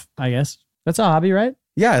 Golf, I guess. That's a hobby, right?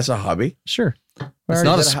 Yeah, it's a hobby. Sure. It's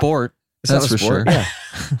not a sport. It's That's not a for sport. sure.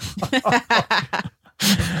 Yeah.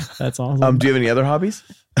 That's awesome. Do you have any other hobbies?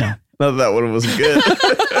 No. Not that one wasn't good.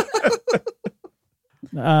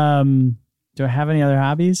 Do I have any other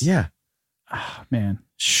hobbies? Yeah. Oh, man.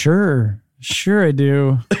 Sure I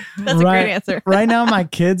do. That's a great answer. Right now, my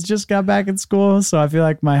kids just got back in school, so I feel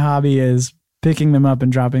like my hobby is picking them up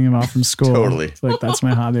and dropping them off from school. Totally. It's like that's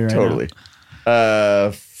my hobby right now.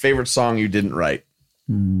 Totally. Favorite song you didn't write?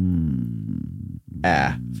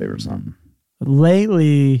 Favorite song.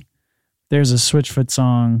 Lately, there's a Switchfoot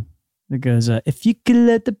song that goes, if you could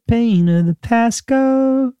let the pain of the past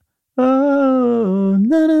go, oh,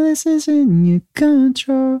 none of this is in your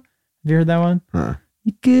control. Have you heard that one? Huh.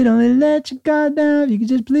 You could only let your guard down. You could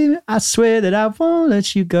just believe it. I swear that I won't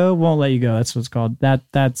let you go. Won't let you go. That's what it's called.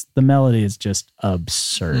 That's the melody is just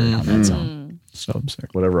absurd on that song. So absurd.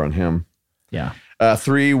 Whatever on him. Yeah.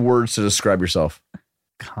 3 words to describe yourself.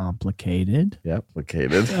 Complicated. Yep.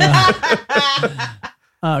 Complicated.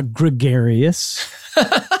 Gregarious.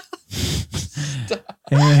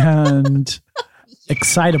 And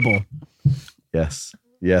excitable. Yes.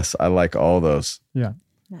 Yes. I like all those. Yeah.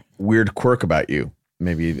 Weird quirk about you.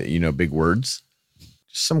 Maybe that you know big words.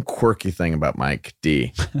 Just some quirky thing about Mike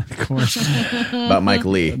D. Of course. About Mike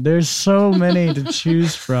Lee. There's so many to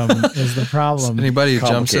choose from is the problem. Anybody who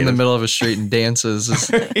jumps in the Complicated. middle of a street and dances is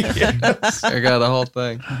I got the whole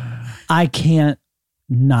thing. I can't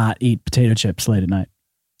not eat potato chips late at night.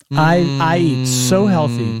 I eat so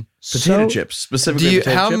healthy. Potato So- chips. Specifically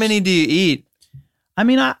potato How chips? many do you eat? I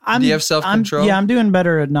mean, I'm. Do you have self-control? Yeah, I'm doing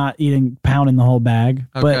better at not pounding the whole bag.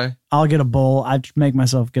 But Okay. I'll get a bowl. I make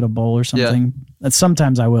myself get a bowl or something. And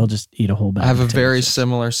sometimes I will just eat a whole bag. I have of a potato very chips.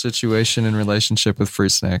 similar situation in relationship with fruit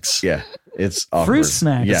snacks. Yeah. It's awkward. Fruit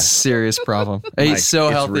snacks. Yeah. It's a serious problem. I eat Mike, so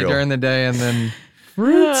it's healthy real. during the day and then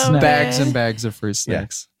fruit snacks. bags and bags of fruit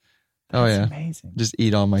snacks. Oh, yeah. Amazing. Just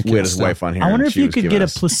eat all my We had kids' his stuff. wife on here. I wonder and if she you was could giving get a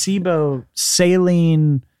us- placebo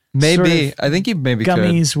saline Maybe. sort of I think you maybe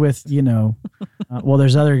gummies with, well,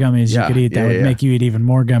 there's other gummies Yeah, you could eat that yeah, would yeah. make you eat even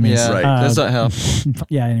more could. gummies. Yeah, Right. does not help.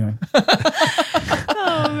 Yeah, anyway.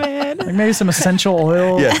 Oh man. Like maybe some essential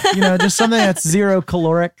oil, Yeah. just something that's 0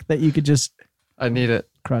 caloric that you could just I need it.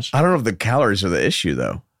 crush. I don't know if the calories are the issue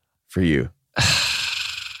though for you.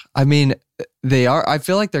 I mean, they are. I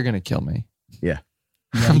feel like they're going to kill me. Yeah.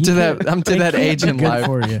 I'm to that age in good life.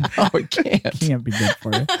 for you. Oh, it can't. Can't be good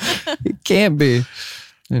for you. It can't be.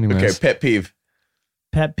 Anyways. Okay. Pet peeve.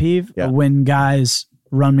 Pet peeve Yeah. when guys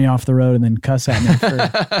run me off the road and then cuss at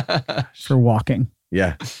me for walking.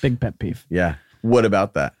 Yeah. Big pet peeve. Yeah. What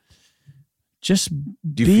about that? just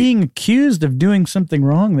being accused of doing something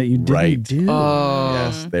wrong that you didn't do. Oh,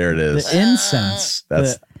 Yes, there it is. The incense.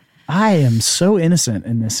 That's- I am so innocent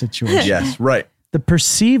in this situation. Yes, right. The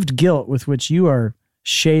perceived guilt with which you are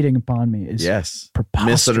shading upon me is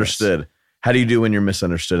preposterous. Misunderstood. How do you do when you're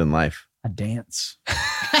misunderstood in life? I dance.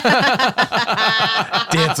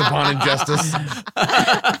 Dance upon injustice.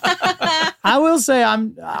 I will say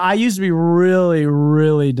I used to be really,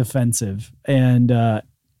 really defensive, and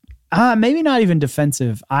maybe not even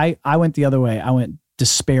defensive. I went the other way. I went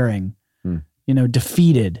despairing,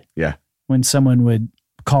 defeated. Yeah. When someone would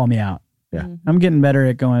call me out. Yeah. I'm getting better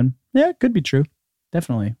at going, yeah, it could be true.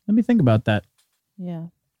 Definitely. Let me think about that.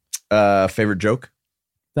 Yeah. Favorite joke?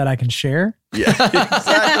 That I can share. Yeah,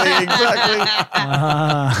 exactly.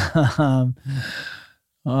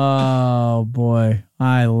 Oh boy,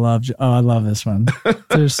 I love this one.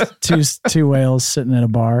 There's two whales sitting at a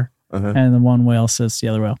bar, and the one whale says to the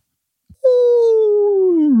other whale,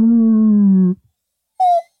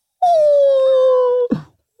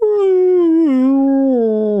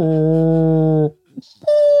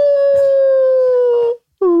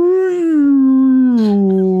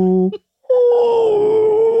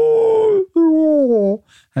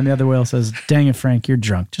 and the other whale says, "Dang it, Frank, you're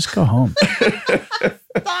drunk. Just go home."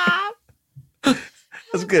 Stop.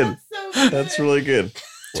 That's good. So good. That's really good.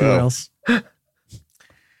 Two whales.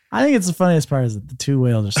 I think it's the funniest part is that the two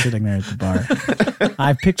whales are sitting there at the bar.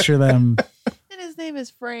 I picture them. And his name is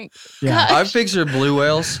Frank. Yeah. I picture blue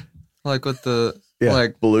whales, like with the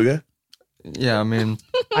beluga. Yeah, I mean,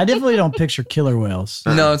 I definitely don't picture killer whales.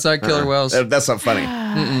 no, it's not killer whales. That's not funny.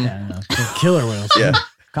 Yeah, no, killer whales. Yeah.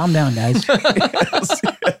 Calm down, guys. Yes.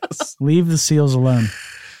 Leave the seals alone.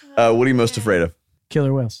 What are you most afraid of?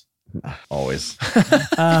 Killer whales. Always.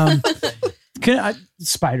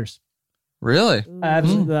 Spiders. Really?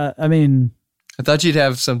 I mean, I thought you'd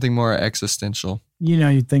have something more existential.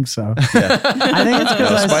 you'd think so. Yeah. I think it's No,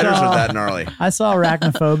 because spiders are that gnarly. I saw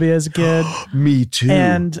arachnophobia as a kid. Me too.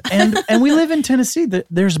 And we live in Tennessee.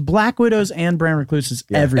 There's black widows and brown recluses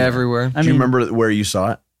everywhere. Everywhere. I Do you mean, remember where you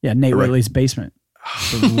saw it? Yeah, Nate Right. Whitley's basement.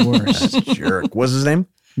 The worst. Jerk. What's his name?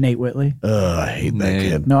 Nate Whitley. I hate that Nate.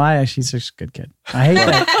 kid. No, he's such a good kid. I hate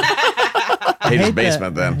that. I hate his that-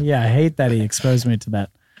 basement then. Yeah, I hate that he exposed me to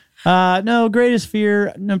that. No, greatest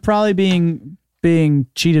fear, probably being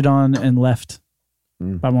cheated on and left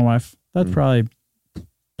by my wife. That's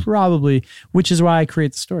probably, which is why I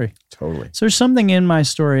create the story. Totally. So there's something in my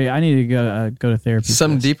story. I need to go to therapy. for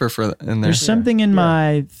Something this. deeper in there. There's something in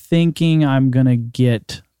my thinking I'm gonna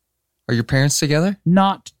get Are your parents together?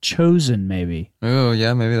 not chosen. Maybe Oh,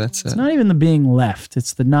 yeah, maybe that's it's it. not even the being left.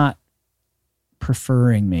 It's the not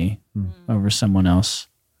preferring me over someone else.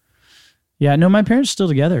 Yeah, no, my parents are still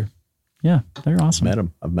together. Yeah, they're awesome.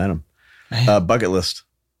 I've met him. Bucket list.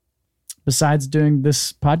 Besides doing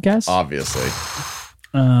this podcast, Obviously.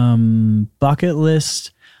 bucket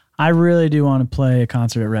list. I really do want to play a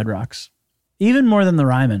concert at Red Rocks, even more than the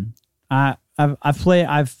Ryman. I've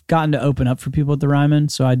gotten to open up for people at the Ryman,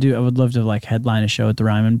 so I would love to headline a show at the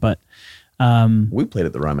Ryman, but We played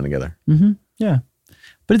at the Ryman together. yeah,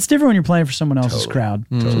 but it's different when you're playing for someone else's Totally. crowd.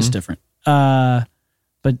 So it's different. But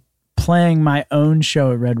playing my own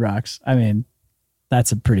show at Red Rocks, I mean,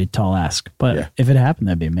 that's a pretty tall ask. But if it happened,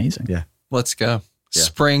 that'd be amazing. Yeah. Let's go. Yeah.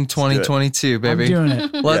 Spring 2022, baby. I'm doing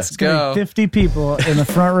it. Let's It's gonna go. be 50 people in the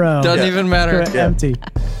front row. Doesn't even matter. They're empty.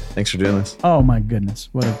 Thanks for doing this. Oh my goodness,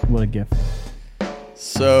 what a gift.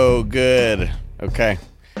 So good. Okay.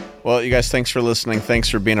 Well, you guys, thanks for listening. Thanks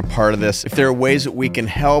for being a part of this. If there are ways that we can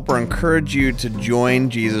help or encourage you to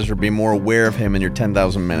join Jesus or be more aware of him in your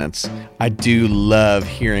 10,000 minutes, I do love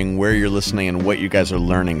hearing where you're listening and what you guys are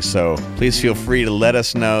learning. So please feel free to let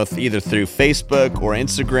us know either through Facebook or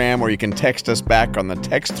Instagram, or you can text us back on the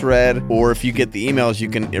text thread, or if you get the emails, you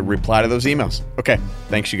can reply to those emails. Okay.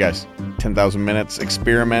 Thanks, you guys. 10,000 minutes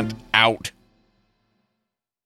experiment out.